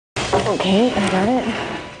Okay, I got it.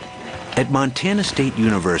 At Montana State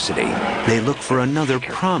University, they look for another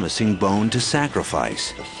promising bone to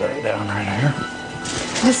sacrifice. Just set it down right here.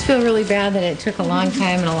 I just feel really bad that it took a long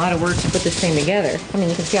time and a lot of work to put this thing together. I mean,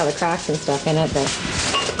 you can see all the cracks and stuff in it,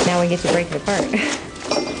 but now we get to break it apart.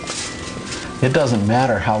 It doesn't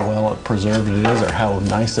matter how well preserved it is or how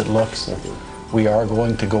nice it looks. We are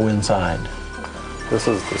going to go inside. This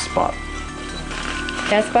is the spot.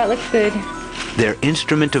 That spot looks good. Their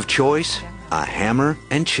instrument of choice, a hammer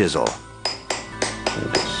and chisel.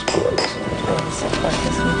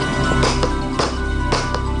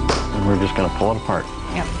 And we're just going to pull it apart.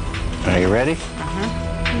 Yep. Are you ready?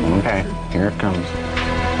 Okay, here it comes.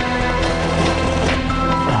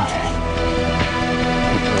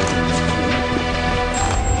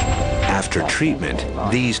 After treatment,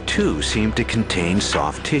 these too seem to contain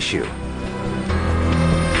soft tissue.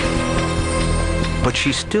 But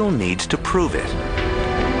she still needs to prove it.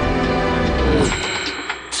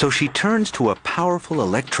 So she turns to a powerful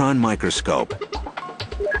electron microscope.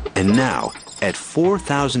 And now, at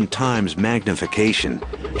 4,000 times magnification,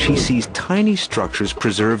 she sees tiny structures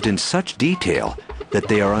preserved in such detail that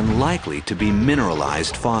they are unlikely to be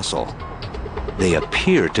mineralized fossil. They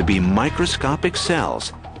appear to be microscopic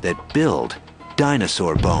cells that build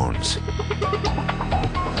dinosaur bones.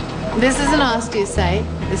 This is an osteocyte.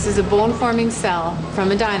 This is a bone-forming cell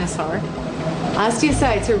from a dinosaur.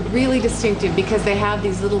 Osteocytes are really distinctive because they have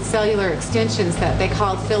these little cellular extensions that they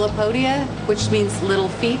call filopodia, which means little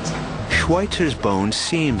feet. Schweitzer's bone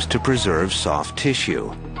seems to preserve soft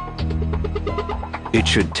tissue. It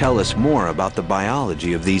should tell us more about the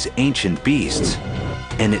biology of these ancient beasts,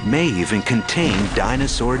 and it may even contain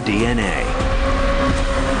dinosaur DNA.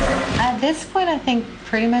 At this point, I think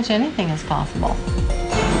pretty much anything is possible.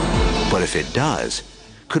 But if it does,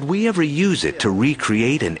 could we ever use it to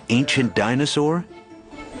recreate an ancient dinosaur?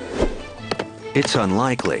 It's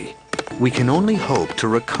unlikely. We can only hope to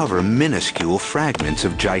recover minuscule fragments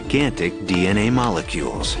of gigantic DNA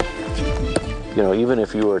molecules. You know, even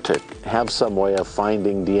if you were to have some way of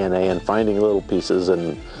finding DNA and finding little pieces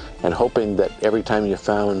and hoping that every time you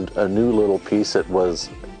found a new little piece, it was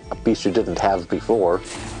a piece you didn't have before,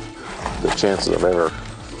 the chances of ever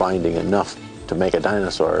finding enough to make a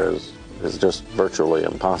dinosaur is just virtually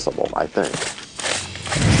impossible, I think.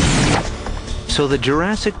 So the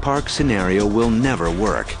Jurassic Park scenario will never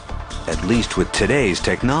work, at least with today's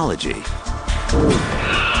technology.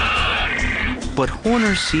 But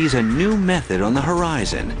Horner sees a new method on the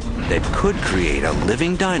horizon that could create a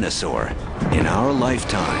living dinosaur in our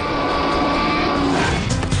lifetime.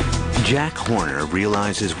 Jack Horner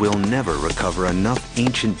realizes we'll never recover enough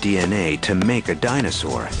ancient DNA to make a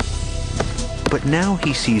dinosaur. But now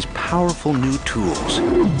he sees powerful new tools,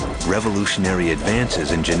 revolutionary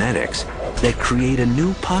advances in genetics that create a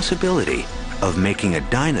new possibility of making a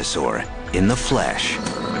dinosaur in the flesh.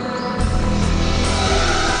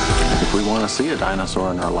 If we want to see a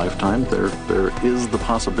dinosaur in our lifetime, there is the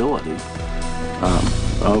possibility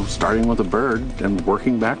of starting with a bird and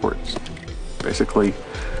working backwards. Basically,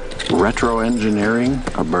 retro-engineering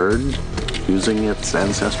a bird using its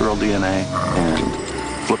ancestral DNA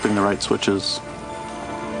and flipping the right switches.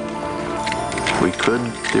 We could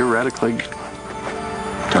theoretically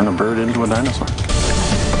turn a bird into a dinosaur.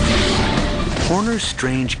 Horner's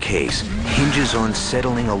strange case hinges on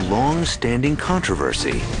settling a long-standing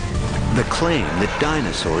controversy. The claim that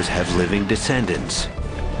dinosaurs have living descendants.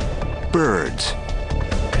 Birds.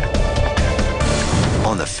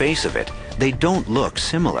 On the face of it, they don't look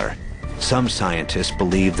similar. Some scientists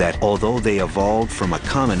believe that although they evolved from a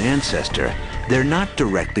common ancestor, they're not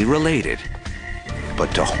directly related.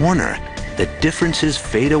 But to Horner, the differences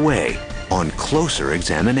fade away on closer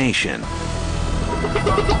examination.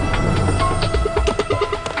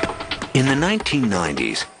 In the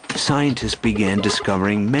 1990s, scientists began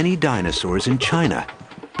discovering many dinosaurs in China,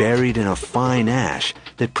 buried in a fine ash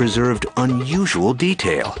that preserved unusual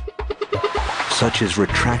detail, such as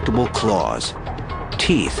retractable claws,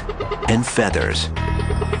 teeth, and feathers,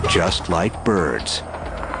 just like birds.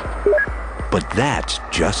 But that's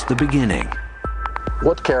just the beginning.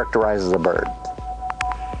 What characterizes a bird?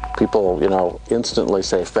 People, instantly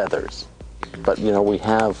say feathers. But, we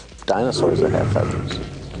have dinosaurs that have feathers.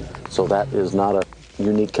 So that is not a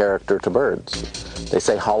unique character to birds. They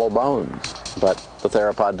say hollow bones, but the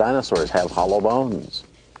theropod dinosaurs have hollow bones.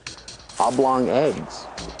 Oblong eggs.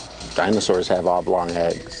 Dinosaurs have oblong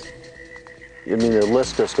eggs. I mean, the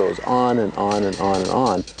list just goes on and on and on and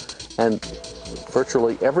on. And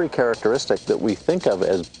virtually every characteristic that we think of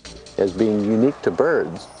as being unique to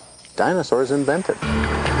birds, dinosaurs invented.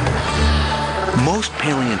 Most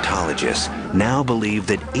paleontologists now believe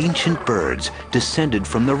that ancient birds descended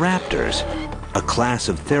from the raptors, a class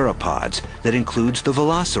of theropods that includes the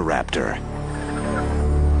velociraptor.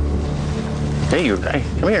 Hey,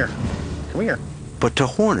 come here. Come here. But to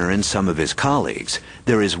Horner and some of his colleagues,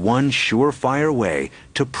 there is one surefire way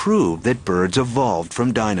to prove that birds evolved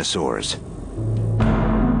from dinosaurs.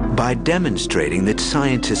 By demonstrating that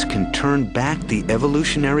scientists can turn back the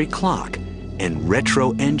evolutionary clock and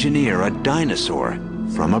retro-engineer a dinosaur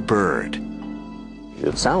from a bird.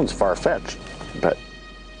 It sounds far-fetched, but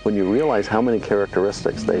when you realize how many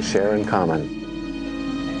characteristics they share in common,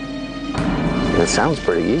 it sounds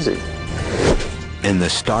pretty easy. And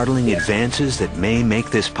the startling advances that may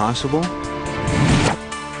make this possible?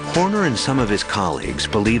 Horner and some of his colleagues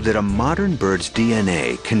believe that a modern bird's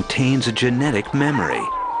DNA contains a genetic memory.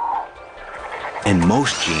 And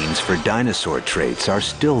most genes for dinosaur traits are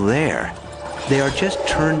still there. They are just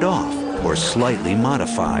turned off or slightly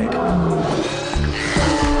modified.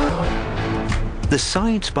 The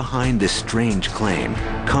science behind this strange claim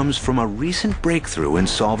comes from a recent breakthrough in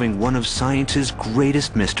solving one of science's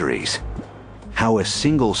greatest mysteries: how a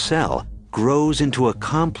single cell grows into a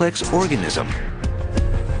complex organism,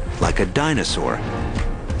 like a dinosaur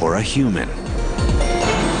or a human.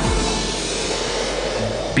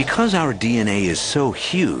 Because our DNA is so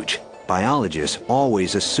huge, biologists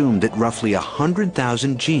always assumed that roughly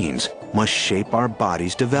 100,000 genes must shape our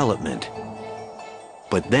body's development.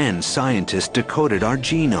 But then scientists decoded our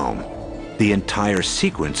genome, the entire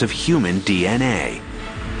sequence of human DNA.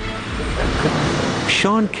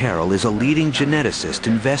 Sean Carroll is a leading geneticist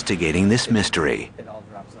investigating this mystery.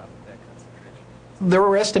 There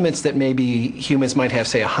were estimates that maybe humans might have,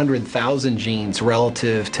 say, 100,000 genes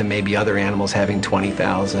relative to maybe other animals having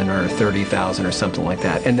 20,000 or 30,000 or something like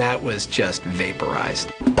that, and that was just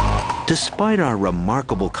vaporized. Despite our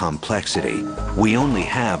remarkable complexity, we only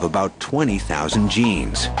have about 20,000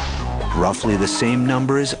 genes, roughly the same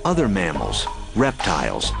number as other mammals,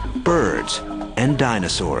 reptiles, birds, and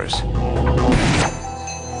dinosaurs.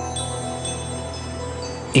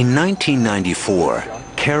 In 1994,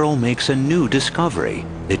 Carroll makes a new discovery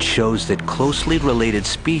that shows that closely related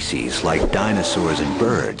species like dinosaurs and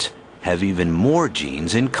birds have even more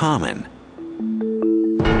genes in common.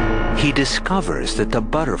 He discovers that the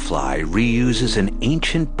butterfly reuses an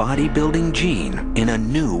ancient bodybuilding gene in a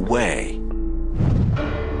new way.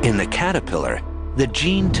 In the caterpillar, the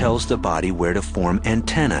gene tells the body where to form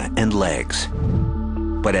antennae and legs.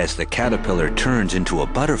 But as the caterpillar turns into a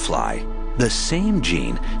butterfly, the same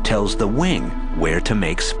gene tells the wing where to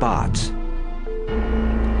make spots.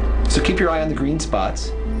 So keep your eye on the green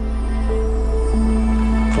spots.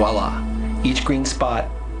 Voila. Each green spot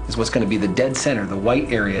is what's going to be the dead center, the white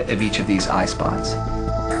area of each of these eye spots.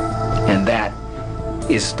 And that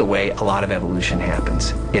is the way a lot of evolution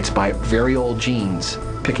happens. It's by very old genes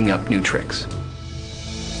picking up new tricks.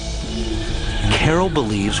 Carroll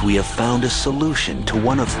believes we have found a solution to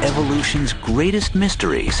one of evolution's greatest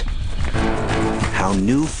mysteries: how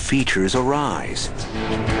new features arise.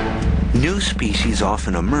 New species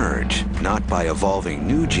often emerge not by evolving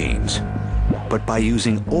new genes, but by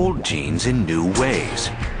using old genes in new ways,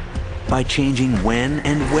 by changing when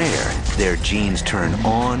and where their genes turn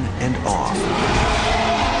on and off.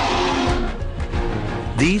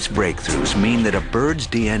 These breakthroughs mean that a bird's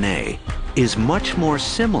DNA is much more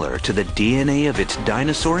similar to the DNA of its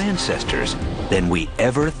dinosaur ancestors than we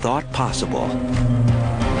ever thought possible.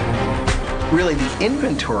 Really, the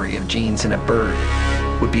inventory of genes in a bird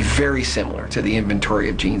would be very similar to the inventory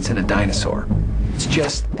of genes in a dinosaur. It's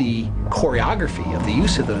just the choreography of the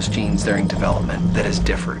use of those genes during development that has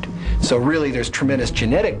differed. So really, there's tremendous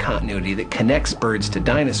genetic continuity that connects birds to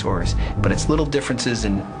dinosaurs, but it's little differences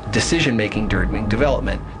in decision-making during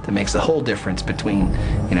development that makes the whole difference between,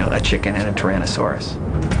 a chicken and a Tyrannosaurus.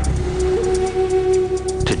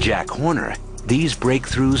 To Jack Horner, these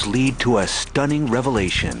breakthroughs lead to a stunning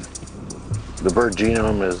revelation. The bird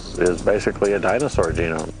genome is basically a dinosaur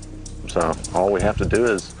genome. So all we have to do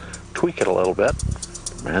is tweak it a little bit,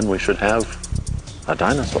 and we should have a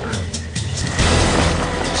dinosaur.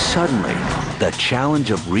 Suddenly, the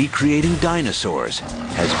challenge of recreating dinosaurs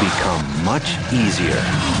has become much easier.